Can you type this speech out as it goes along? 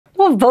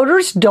Well,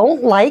 voters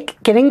don't like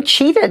getting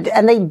cheated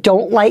and they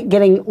don't like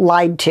getting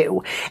lied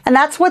to. And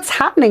that's what's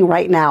happening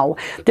right now.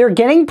 They're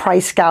getting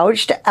price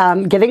gouged,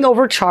 getting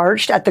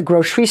overcharged at the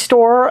grocery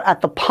store,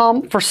 at the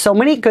pump for so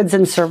many goods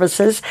and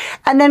services.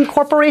 And then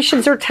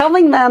corporations are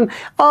telling them,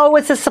 oh,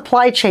 it's a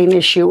supply chain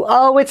issue.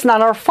 Oh, it's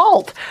not our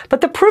fault.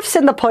 But the proof's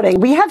in the pudding.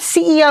 We have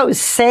CEOs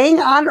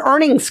saying on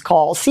earnings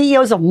calls,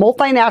 CEOs of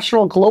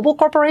multinational global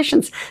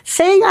corporations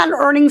saying on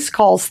earnings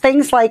calls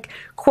things like,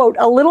 quote,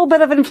 a little bit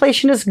of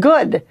inflation is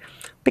good,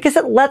 because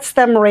it lets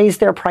them raise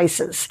their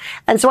prices.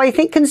 And so I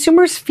think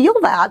consumers feel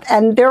that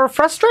and they're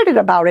frustrated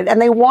about it. And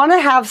they want to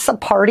have a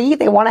party.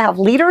 They want to have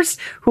leaders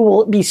who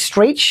will be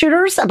straight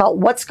shooters about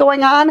what's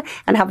going on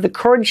and have the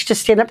courage to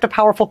stand up to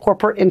powerful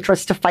corporate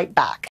interests to fight back.